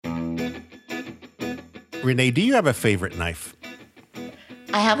Renee, do you have a favorite knife?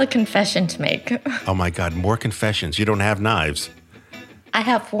 I have a confession to make. Oh my God, more confessions. You don't have knives. I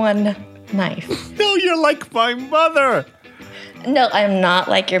have one knife. No, you're like my mother. No, I'm not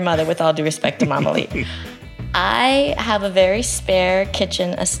like your mother, with all due respect to Mama Lee. I have a very spare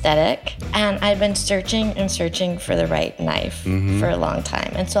kitchen aesthetic, and I've been searching and searching for the right knife for a long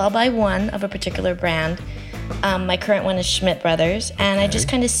time. And so I'll buy one of a particular brand. My current one is Schmidt Brothers, and I just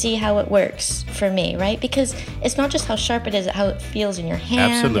kind of see how it works for me, right? Because it's not just how sharp it is, it's how it feels in your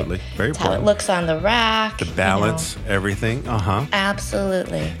hand. Absolutely. Very it's how it important. looks on the rack. The balance, everything.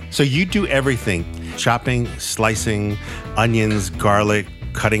 Absolutely. So you do everything. Chopping, slicing, onions, garlic,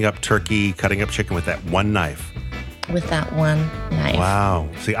 cutting up turkey, cutting up chicken with that one knife. With that one knife. Wow.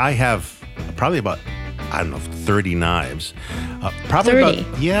 See, I have probably about, 30 knives. Probably 30?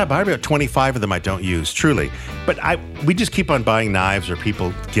 Probably about 25 of them I don't use, truly. But we just keep on buying knives, or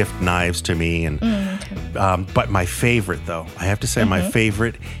people gift knives to me. And but my favorite, though, I have to say my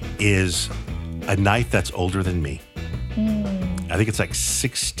favorite is a knife that's older than me. I think it's like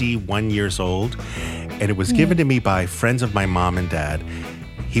 61 years old. And it was given to me by friends of my mom and dad.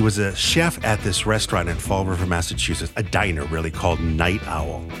 He was a chef at this restaurant in Fall River, Massachusetts, a diner really, called Night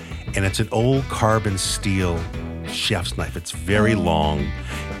Owl. And it's an old carbon steel chef's knife. It's very long.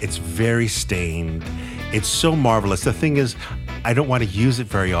 It's very stained. It's so marvelous. The thing is, I don't want to use it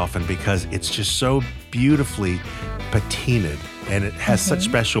very often because it's just so beautifully patinaed. And it has such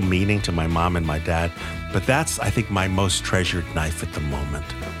special meaning to my mom and my dad. But that's, I think, my most treasured knife at the moment.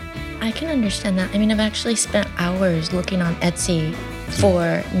 I can understand that. I mean, I've actually spent hours looking on Etsy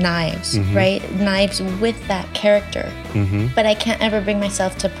for knives, right? Knives with that character. But I can't ever bring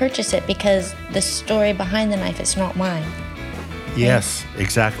myself to purchase it because the story behind the knife is not mine. Yes,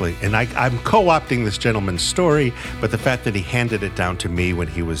 exactly. And I'm co-opting this gentleman's story, but the fact that he handed it down to me when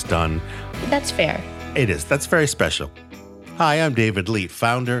he was done. That's fair. It is. That's very special. Hi, I'm David Leet,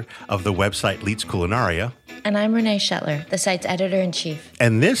 founder of the website Leet's Culinaria. And I'm Renee Shetler, the site's editor-in-chief.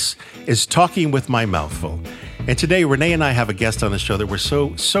 And this is Talking with My Mouthful. And today, Renee and I have a guest on the show that we're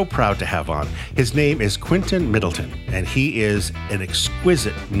so proud to have on. His name is Quentin Middleton, and he is an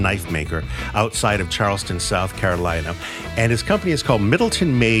exquisite knife maker outside of Charleston, South Carolina. And his company is called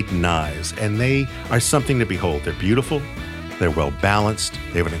Middleton Made Knives, and they are something to behold. They're beautiful. They're well balanced.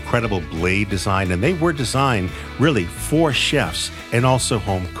 They have an incredible blade design, and they were designed really for chefs and also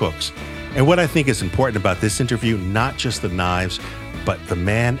home cooks. And what I think is important about this interview, not just the knives, but the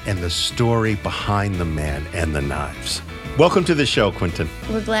man and the story behind the man and the knives. Welcome to the show, Quentin.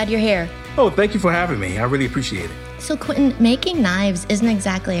 We're glad you're here. Oh, thank you for having me. I really appreciate it. So, Quentin, making knives isn't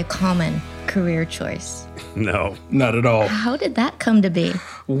exactly a common career choice. No. Not at all. How did that come to be?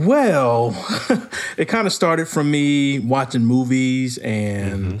 Well, it kind of started from me watching movies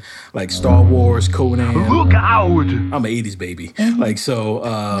and like Star Wars, Conan. Look out! I'm an 80s baby. Like, so,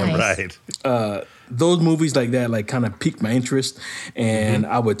 Nice. Right. those movies like that, like kind of piqued my interest. And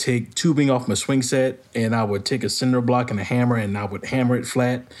I would take tubing off my swing set and I would take a cinder block and a hammer and I would hammer it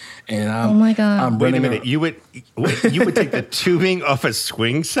flat. And Oh my God. I'm Wait a running minute. You would take the tubing off a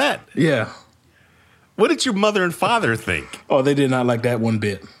swing set? Yeah. What did your mother and father think? Oh, they did not like that one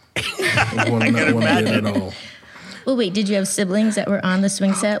bit. One bit at all. Well, wait, did you have siblings that were on the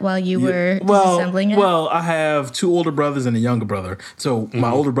swing set while you were disassembling it? Well, I have two older brothers and a younger brother. So my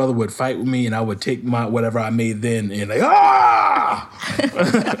older brother would fight with me, and I would take my whatever I made then and like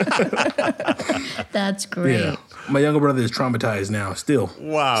That's great. Yeah. My younger brother is traumatized now, still.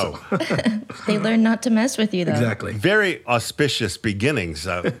 Wow. They learned not to mess with you, though. Exactly. Very auspicious beginnings,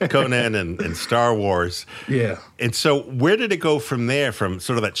 Conan and Star Wars. Yeah. And so where did it go from there, from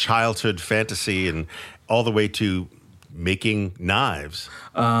sort of that childhood fantasy and all the way to making knives?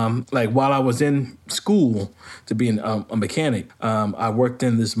 Like while I was in school to be a mechanic, I worked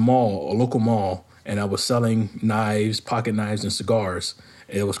in this mall, a local mall, and I was selling knives, pocket knives, and cigars.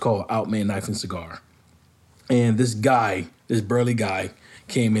 It was called Outman Knife and Cigar. And this burly guy,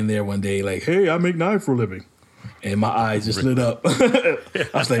 came in there one day like, "Hey, I make knives for a living." And my eyes just lit up. I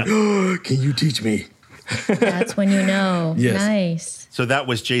was like, "Oh, can you teach me?" That's when you know. Yes. Nice. So that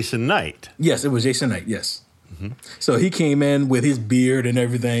was Jason Knight. Yes, it was Jason Knight, yes. So he came in with his beard and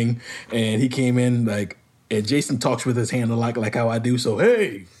everything, and he came in like, and Jason talks with his hand like how I do, so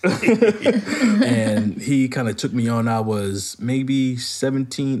hey. And he kind of took me on. I was maybe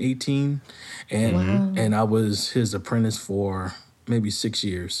 17, 18, and I was his apprentice for maybe 6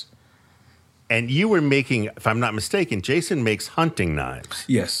 years. And you were making, if I'm not mistaken, Jason makes hunting knives.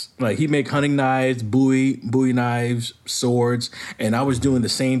 Yes, like he make hunting knives, bowie knives, swords, and I was doing the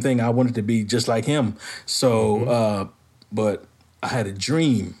same thing. I wanted to be just like him. So, but I had a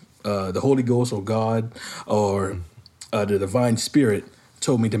dream the Holy Ghost or God or the Divine Spirit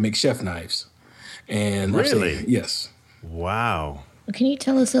told me to make chef knives. And Really? I say, yes. Wow. Can you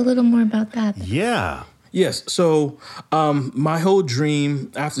tell us a little more about that? Yeah. Yes. So my whole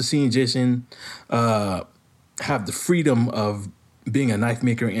dream after seeing Jason have the freedom of being a knife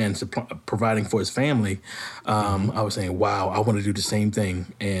maker and providing for his family, I was saying, wow, I want to do the same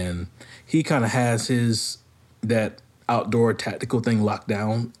thing. And he kind of has that outdoor tactical thing locked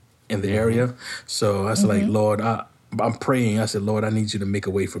down in the area. So I was like, Lord, I'm praying. I said, Lord, I need you to make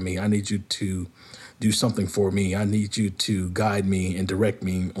a way for me. I need you to do something for me. I need you to guide me and direct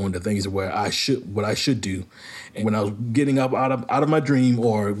me on the things where what I should do. And when I was getting up out of my dream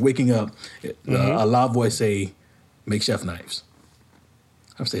or waking up, a loud voice say, make chef knives.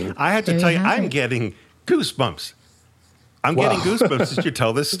 I'm saying, I have to tell you, I'm getting goosebumps. I'm getting goosebumps as you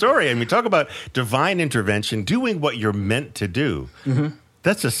tell this story. I mean, talk about divine intervention, doing what you're meant to do.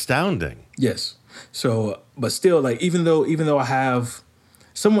 That's astounding. Yes. So, but still, like, even though I have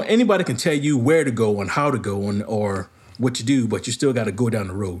anybody can tell you where to go and how to go and or what to do, but you still got to go down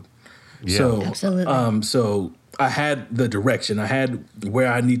the road. Yeah. So, absolutely. So I had the direction. I had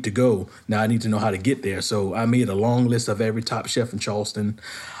where I need to go. Now I need to know how to get there. So I made a long list of every top chef in Charleston.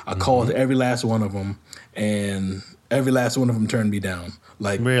 I called every last one of them, and every last one of them turned me down.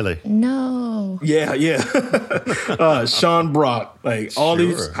 Like, Really? No. yeah. Sean Brock, like all Sure.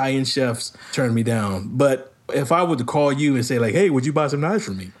 these high-end chefs turned me down. But if I were to call you and say like, hey, would you buy some knives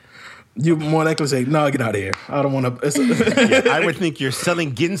from me? You more likely say, no, get out of here. I don't want to. I would think you're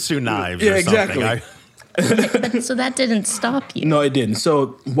selling Ginsu knives Yeah, or something. exactly. So that didn't stop you. No, it didn't.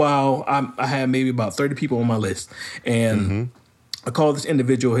 So while I had maybe about 30 people on my list, and I called this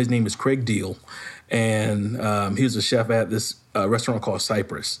individual. His name is Craig Deal, and he was a chef at this restaurant called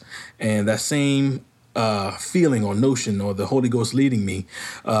Cypress. And that same feeling or notion or the Holy Ghost leading me,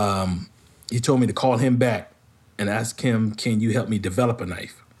 he told me to call him back and ask him, can you help me develop a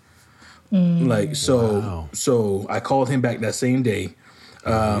knife? Like, so I called him back that same day.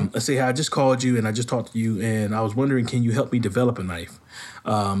 I say, hey, I just called you and I just talked to you and I was wondering, can you help me develop a knife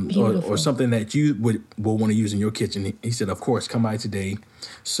or something that you will want to use in your kitchen? He said, of course, come by today.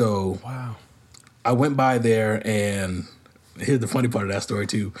 So I went by there, and here's the funny part of that story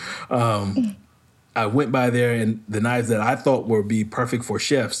too. I went by there, and the knives that I thought would be perfect for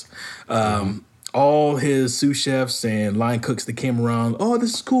chefs, all his sous chefs and line cooks that came around, oh,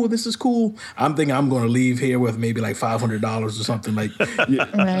 this is cool, this is cool. I'm thinking I'm going to leave here with maybe like $500 or something. Like,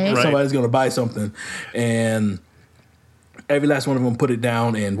 Right. somebody's going to buy something. And every last one of them put it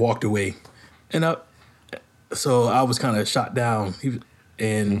down and walked away. And so I was kind of shot down.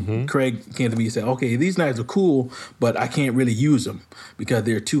 Craig came to me and said, okay, these knives are cool, but I can't really use them because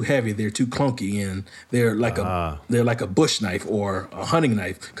they're too heavy, they're too clunky, and they're like a bush knife or a hunting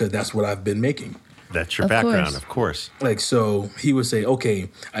knife, because that's what I've been making. That's your Of background, course. of course. Like, so he would say, okay,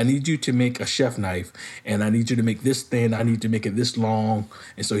 I need you to make a chef knife, and I need you to make this thin, I need to make it this long.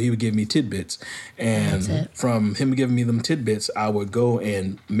 And so he would give me tidbits. That's And it. from him giving me them tidbits, I would go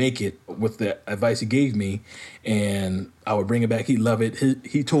and make it with the advice he gave me, and I would bring it back. He'd love it.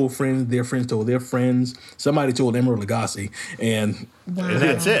 He told friends, their friends told their friends. Somebody told Emerald Lagasse, and Wow. And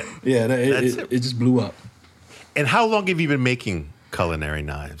that's it. yeah, That's it just blew up. And how long have you been making culinary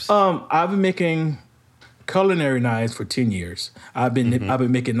knives? I've been making culinary knives for 10 years. I've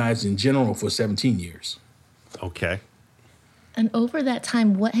been making knives in general for 17 years. Okay. And over that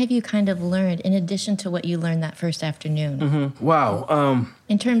time, what have you kind of learned in addition to what you learned that first afternoon? Wow.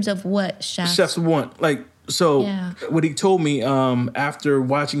 In terms of what Chefs want, like, so Yeah. what he told me after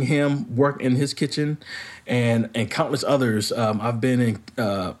watching him work in his kitchen and countless others, I've been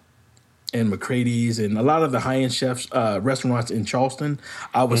in McCrady's and a lot of the high-end chefs restaurants in Charleston.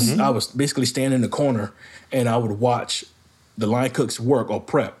 I was basically standing in the corner, and I would watch the line cooks work or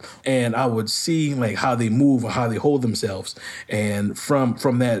prep, and I would see like how they move or how they hold themselves. And from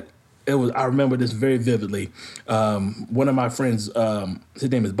that, I remember this very vividly. One of my friends,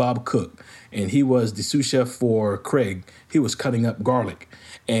 his name is Bob Cook, and he was the sous chef for Craig. He was cutting up garlic,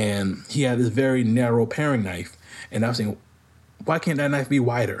 and he had this very narrow paring knife. And I was saying, why can't that knife be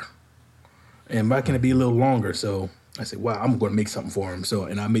wider? And why can't it be a little longer? So I said, wow, I'm going to make something for him.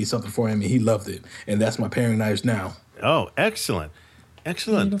 And I made something for him, and he loved it. And that's my paring knives now. Oh, excellent.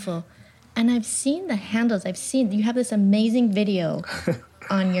 Excellent. Beautiful. And I've seen the handles. You have this amazing video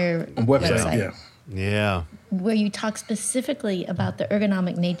on your Website, yeah. Yeah. where you talk specifically about the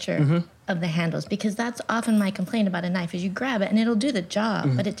ergonomic nature of the handles, because that's often my complaint about a knife is you grab it and it'll do the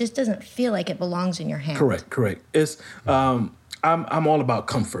job, but it just doesn't feel like it belongs in your hand. Correct. It's I'm all about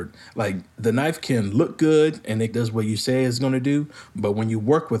comfort. Like the knife can look good and it does what you say it's going to do, but when you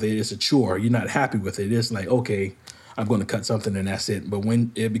work with it, it's a chore. You're not happy with it. It's like, okay, I'm going to cut something and that's it. But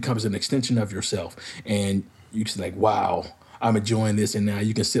when it becomes an extension of yourself and you can like, wow, I'm enjoying this, and now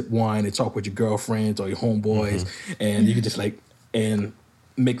you can sip wine and talk with your girlfriends or your homeboys, and you can just and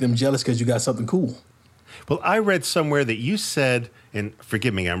make them jealous because you got something cool. Well, I read somewhere that you said, and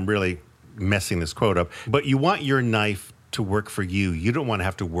forgive me, I'm really messing this quote up, but you want your knife to work for you. You don't want to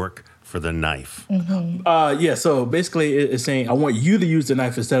have to work for the knife. Yeah, so basically it's saying I want you to use the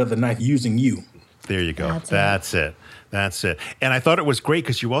knife instead of the knife using you. There you go. That's it. That's it. And I thought it was great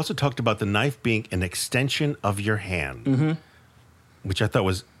because you also talked about the knife being an extension of your hand, which I thought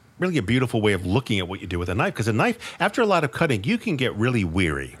was really a beautiful way of looking at what you do with a knife. Because a knife, after a lot of cutting, you can get really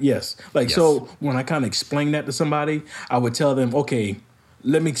weary. Yes. So when I kind of explain that to somebody, I would tell them, okay,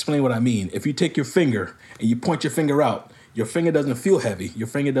 let me explain what I mean. If you take your finger and you point your finger out, your finger doesn't feel heavy. Your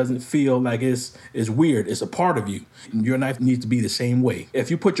finger doesn't feel like it's weird. It's a part of you. Your knife needs to be the same way. If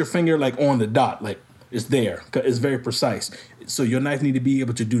you put your finger like on the dot, like it's there, it's very precise. So your knife needs to be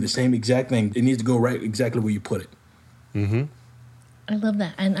able to do the same exact thing. It needs to go right exactly where you put it. Mm-hmm. I love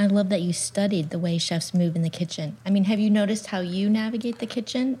that. And I love that you studied the way chefs move in the kitchen. I mean, have you noticed how you navigate the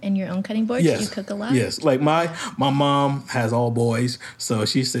kitchen and your own cutting boards? Yes. You cook a lot? Yes. Like my mom has all boys, so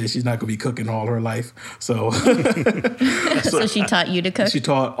she says she's not going to be cooking all her life. So So she taught you to cook? She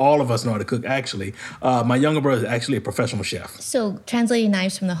taught all of us know how to cook, actually. My younger brother is actually a professional chef. So translating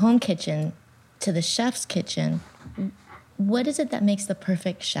knives from the home kitchen to the chef's kitchen, what is it that makes the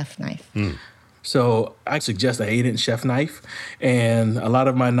perfect chef knife? So I suggest an 8-inch chef knife, and a lot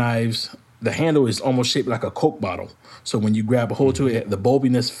of my knives, the handle is almost shaped like a Coke bottle. So when you grab a hold to it, the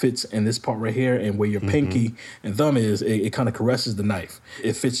bulbiness fits in this part right here, and where your pinky and thumb is, it kind of caresses the knife.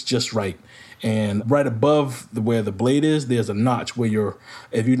 It fits just right. And right above where the blade is, there's a notch where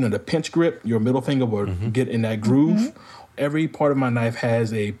if you're in a pinch grip, your middle finger will get in that groove. Every part of my knife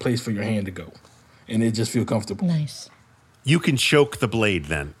has a place for your hand to go, and it just feels comfortable. Nice. You can choke the blade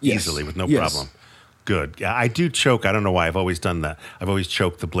then easily with no problem. Good. Yeah, I do choke. I don't know why. I've always done that. I've always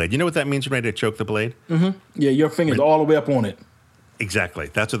choked the blade. You know what that means, Renee, to choke the blade? Yeah, your finger's all the way up on it. Exactly.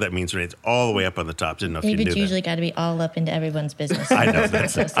 That's what that means, Renee. It's all the way up on the top. Didn't know if you knew David's that. usually got to be all up into everyone's business. I know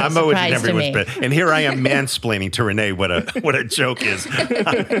that. So I'm always in surprise to everyone's me. business. And here I am mansplaining to Renee what a joke is. Yeah,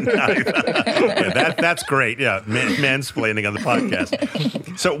 that's great. Yeah, mansplaining on the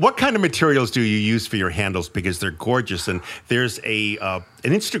podcast. So what kind of materials do you use for your handles? Because they're gorgeous. And there's an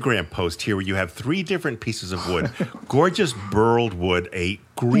Instagram post here where you have 3 different pieces of wood. Gorgeous burled wood, a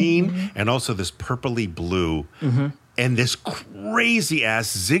green, and also this purpley blue. And this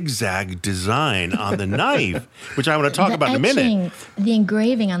crazy-ass zigzag design on the knife, which I want to talk about in a minute. The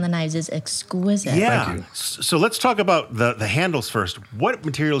engraving on the knives is exquisite. Yeah. Thank you. So let's talk about the handles first. What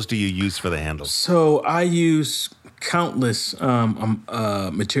materials do you use for the handles? So I use countless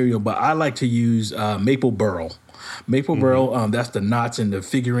material, but I like to use maple burl. Maple burl, that's the knots and the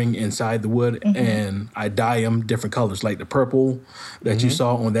figuring inside the wood, and I dye them different colors, like the purple that you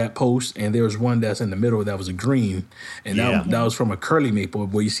saw on that post, and there was one that's in the middle that was a green, and that was from a curly maple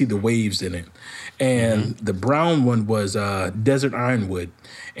where you see the waves in it. And the brown one was desert ironwood,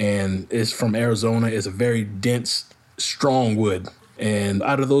 and it's from Arizona. It's a very dense, strong wood. And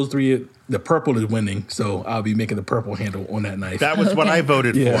out of those 3, the purple is winning, so I'll be making the purple handle on that knife. That was what I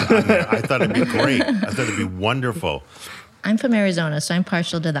voted for on there. I thought it'd be great. I thought it'd be wonderful. I'm from Arizona, so I'm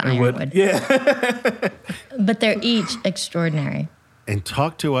partial to the ironwood. Yeah. But they're each extraordinary. And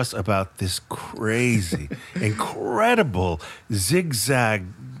talk to us about this crazy, incredible zigzag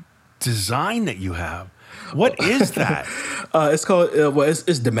design that you have. What is that? It's called,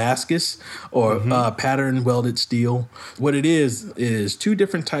 it's Damascus or pattern welded steel. What it is 2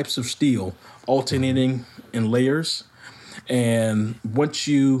 different types of steel alternating in layers. And once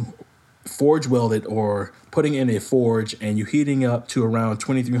you forge weld it or putting in a forge and you're heating up to around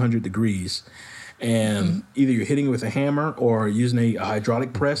 2,300 degrees, and either you're hitting it with a hammer or using a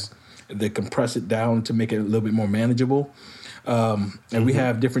hydraulic press that compress it down to make it a little bit more manageable. And we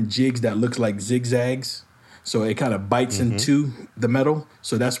have different jigs that looks like zigzags. So it kind of bites into the metal.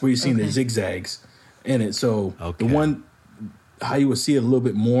 So that's where you're seeing the zigzags in it. So the one, how you would see it a little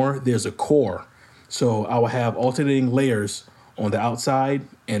bit more, there's a core. So I will have alternating layers on the outside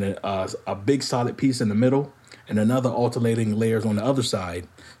and a big solid piece in the middle and another alternating layers on the other side.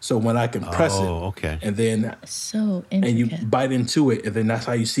 So when I can press it and then So intricate. and you bite into it, and then that's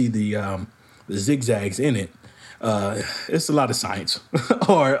how you see the zigzags in it. It's a lot of science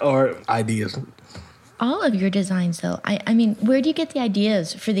or ideas. all of your designs, though, I mean, where do you get the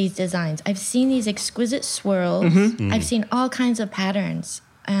ideas for these designs? I've seen these exquisite swirls. I've seen all kinds of patterns,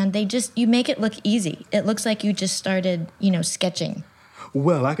 and you make it look easy. It looks like you just started, sketching.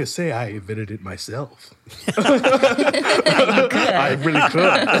 Well, I could say I invented it myself. I really could.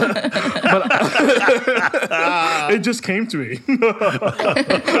 But it just came to me.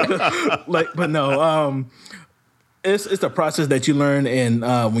 But no, it's a process that you learn, and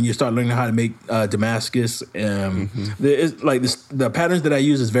when you start learning how to make Damascus, the patterns that I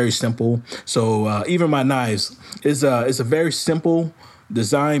use is very simple. So even my knives, it's a very simple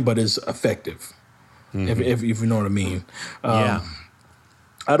design, but it's effective. If you know what I mean.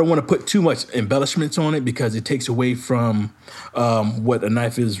 I don't want to put too much embellishments on it because it takes away from what a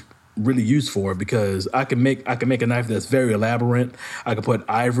knife is really used for. Because I can make a knife that's very elaborate. I can put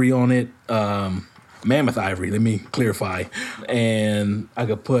ivory on it, mammoth ivory. Let me clarify, and I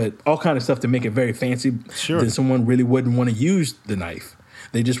could put all kind of stuff to make it very fancy. Sure. Then someone really wouldn't want to use the knife.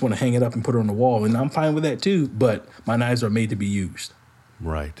 They just want to hang it up and put it on the wall, and I'm fine with that too. But my knives are made to be used.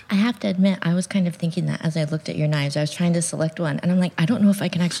 Right. I have to admit, I was kind of thinking that as I looked at your knives. I was trying to select one, and I'm like, I don't know if I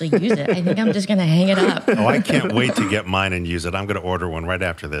can actually use it. I think I'm just going to hang it up. Oh, I can't wait to get mine and use it. I'm going to order one right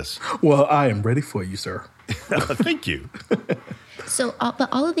after this. Well, I am ready for you, sir. Thank you. So, but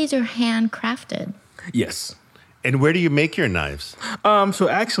all of these are handcrafted. Yes. And where do you make your knives? So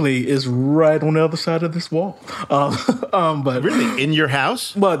actually, it's right on the other side of this wall. But Really? In your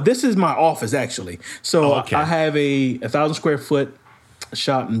house? well, this is my office actually. So Okay. I have a 1,000 square foot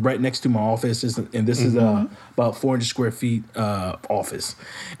shop right next to my office, and this is about 400 square feet office,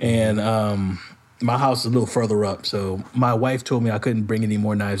 and my house is a little further up. So my wife told me I couldn't bring any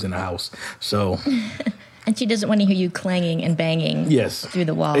more knives in the house. So And she doesn't want to hear you clanging and banging yes, through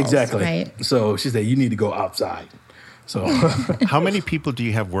the walls. exactly. Right? So she said you need to go outside. So How many people do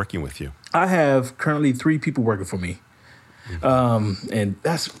you have working with you? I have currently 3 people working for me, and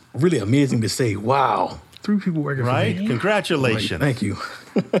that's really amazing to say. Wow, 3 people working Right? for me. Congratulations. Thank you.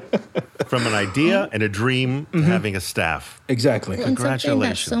 From an idea and a dream to having a staff. Exactly. And something that's so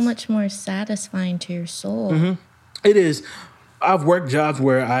Congratulations. much more satisfying to your soul. It is. I've worked jobs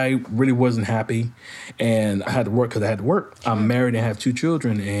where I really wasn't happy, and I had to work because I had to work. I'm married and have 2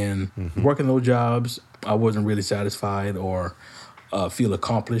 children, and working those jobs, I wasn't really satisfied or feel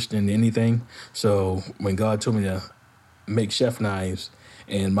accomplished in anything. So when God told me to make chef knives,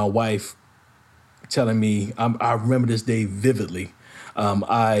 and my wife telling me, I remember this day vividly.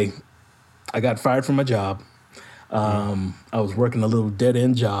 I got fired from my job. I was working a little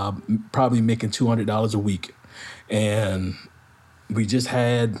dead-end job, probably making $200 a week. And we just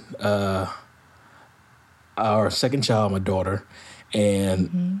had our second child, my daughter,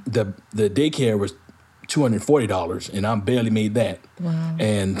 and the daycare was $240, and I barely made that. Wow.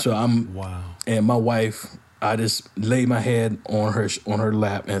 And so and my wife, I just laid my head on her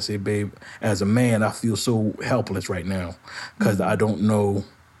lap and said, "Babe, as a man, I feel so helpless right now because I don't know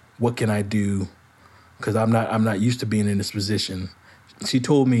what can I do because I'm not used to being in this position." She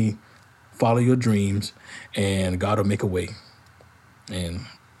told me, "Follow your dreams, and God will make a way." And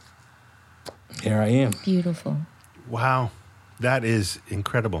here I am. Beautiful. Wow. That is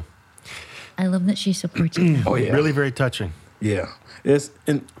incredible. I love that she supports you. Oh yeah, Really very touching. yeah.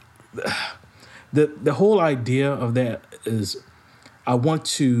 And the whole idea of that is, I want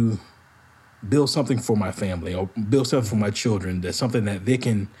to build something for my family or build something for my children. That's something that they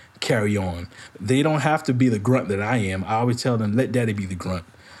can carry on. They don't have to be the grunt that I am. I always tell them, let daddy be the grunt.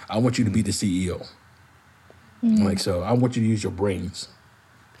 I want you to be the CEO. So I want you to use your brains.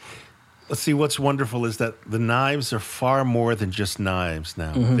 Let's see, what's wonderful is that the knives are far more than just knives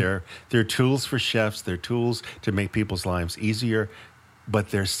now. They're tools for chefs. They're tools to make people's lives easier.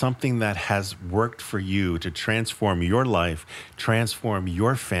 But there's something that has worked for you to transform your life, transform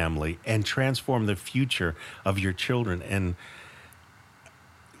your family, and transform the future of your children. And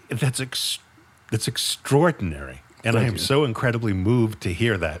that's extraordinary. And I am so incredibly moved to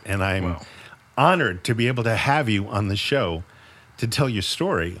hear that. And I'm honored to be able to have you on the show to tell your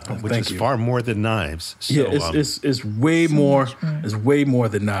story, which Thank is you. far more than knives. So, Yeah, it's way more. It's way more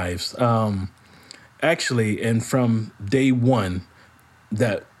than knives. Actually, and from day one,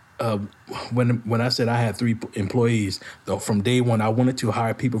 that when I said I had 3 employees, though, from day one I wanted to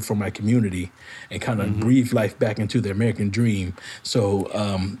hire people from my community and kind of breathe life back into the American dream. So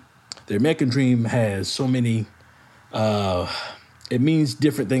the American dream has so many. It means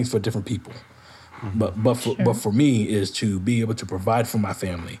different things for different people. But for me is to be able to provide for my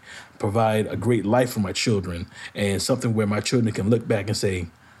family, provide a great life for my children, and something where my children can look back and say,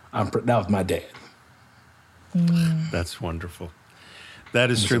 that was my dad. That's wonderful. That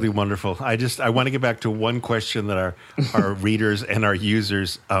is truly wonderful. I want to get back to one question that our readers and our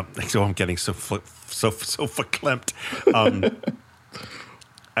users. So I'm getting so verklempt.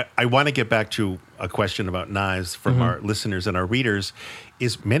 I want to get back to a question about knives from our listeners and our readers.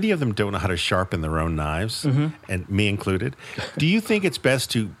 Is many of them don't know how to sharpen their own knives, and me included. Do you think it's best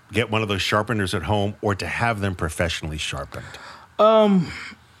to get one of those sharpeners at home or to have them professionally sharpened?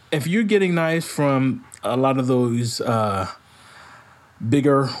 If you're getting knives from a lot of those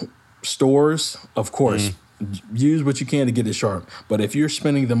bigger stores, of course, use what you can to get it sharp. But if you're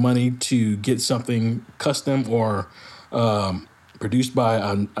spending the money to get something custom or produced by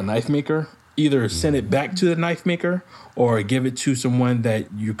a knife maker, either send it back to the knife maker or give it to someone that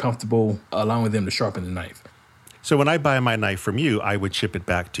you're comfortable allowing them to sharpen the knife. So when I buy my knife from you, I would ship it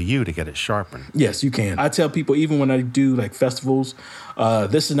back to you to get it sharpened. Yes, you can. I tell people, even when I do like festivals,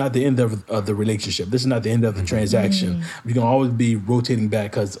 this is not the end of the relationship. This is not the end of the transaction. You're going to always be rotating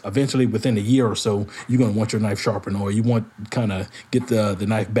back because eventually within a year or so, you're going to want your knife sharpened or you want kind of get the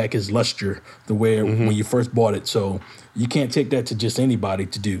knife back its luster the way when you first bought it. So you can't take that to just anybody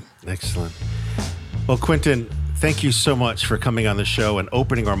to do. Excellent. Well, Quentin, thank you so much for coming on the show and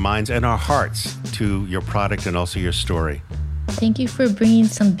opening our minds and our hearts to your product and also your story. Thank you for bringing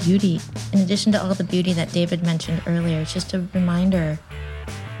some beauty. In addition to all the beauty that David mentioned earlier, it's just a reminder,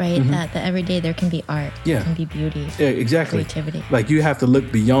 right, that every day there can be art, there can be beauty, exactly. creativity. Like you have to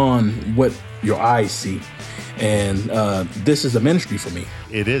look beyond what your eyes see. And this is a ministry for me.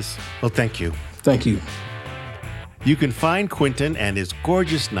 It is. Well, thank you. Thank you. You can find Quentin and his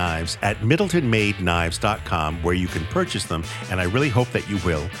gorgeous knives at MiddletonMadeKnives.com, where you can purchase them, and I really hope that you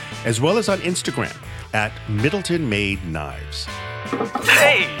will, as well as on Instagram at Middleton Made Knives.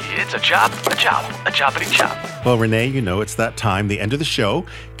 Hey, it's a choppity chop. Well, Renee, you know it's that time, the end of the show.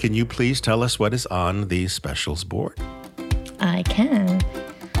 Can you please tell us what is on the specials board? I can.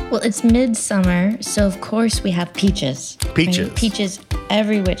 Well, it's midsummer, so of course we have peaches. Peaches. Right? Peaches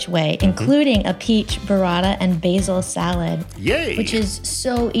every which way, including a peach burrata and basil salad. Yay! Which is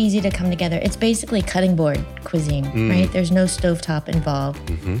so easy to come together. It's basically cutting board cuisine, right? There's no stovetop involved.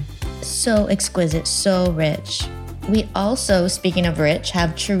 So exquisite, so rich. We also, speaking of rich, have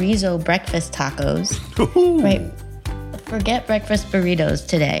chorizo breakfast tacos, right? Forget breakfast burritos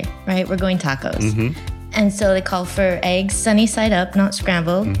today, right? We're going tacos. And so they call for eggs sunny side up, not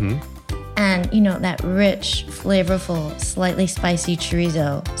scrambled. And, you know, that rich, flavorful, slightly spicy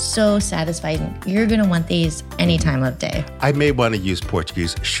chorizo. So satisfying. You're going to want these any time of day. I may want to use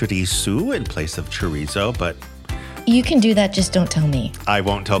Portuguese chorizo in place of chorizo, but you can do that, just don't tell me. I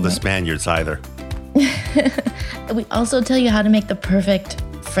won't tell the Spaniards either. We also tell you how to make the perfect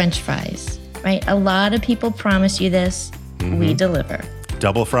French fries, right? A lot of people promise you this. We deliver.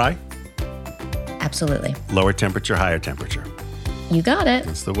 Double fry? Absolutely. Lower temperature, higher temperature. You got it.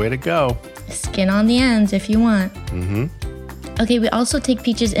 That's the way to go. Skin on the ends if you want. Okay, we also take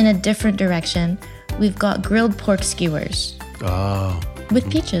peaches in a different direction. We've got grilled pork skewers. Oh. With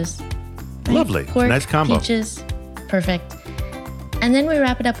peaches. Right? Lovely. Pork, Nice combo. Peaches. Perfect. And then we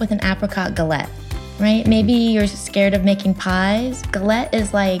wrap it up with an apricot galette, right? Maybe you're scared of making pies. Galette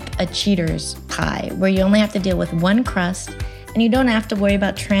is like a cheater's pie, where you only have to deal with one crust, and you don't have to worry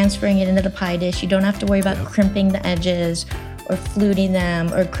about transferring it into the pie dish. You don't have to worry about crimping the edges or fluting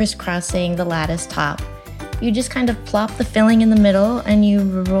them or crisscrossing the lattice top. You just kind of plop the filling in the middle and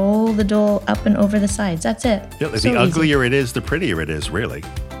you roll the dough up and over the sides. That's it. Yeah, So the uglier it is, the prettier it is, really.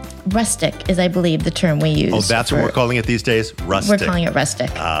 Rustic is, I believe, the term we use. Oh, that's what we're calling it these days? Rustic. We're calling it rustic.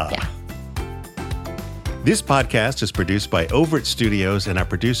 Yeah. This podcast is produced by Overt Studios, and our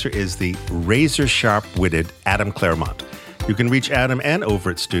producer is the razor-sharp-witted Adam Claremont. You can reach Adam and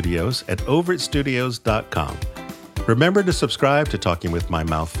Overt Studios at overtstudios.com. Remember to subscribe to Talking with My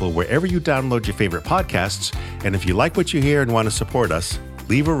Mouthful wherever you download your favorite podcasts. And if you like what you hear and want to support us,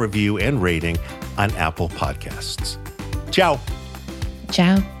 leave a review and rating on Apple Podcasts. Ciao.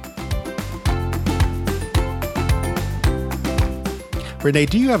 Ciao. Renee,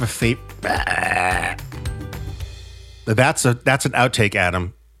 do you have a favorite? That's an outtake,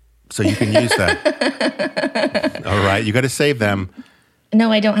 Adam. So you can use that. All right, you got to save them.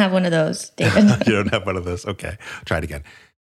 No, I don't have one of those, David. You don't have one of those. Okay, try it again.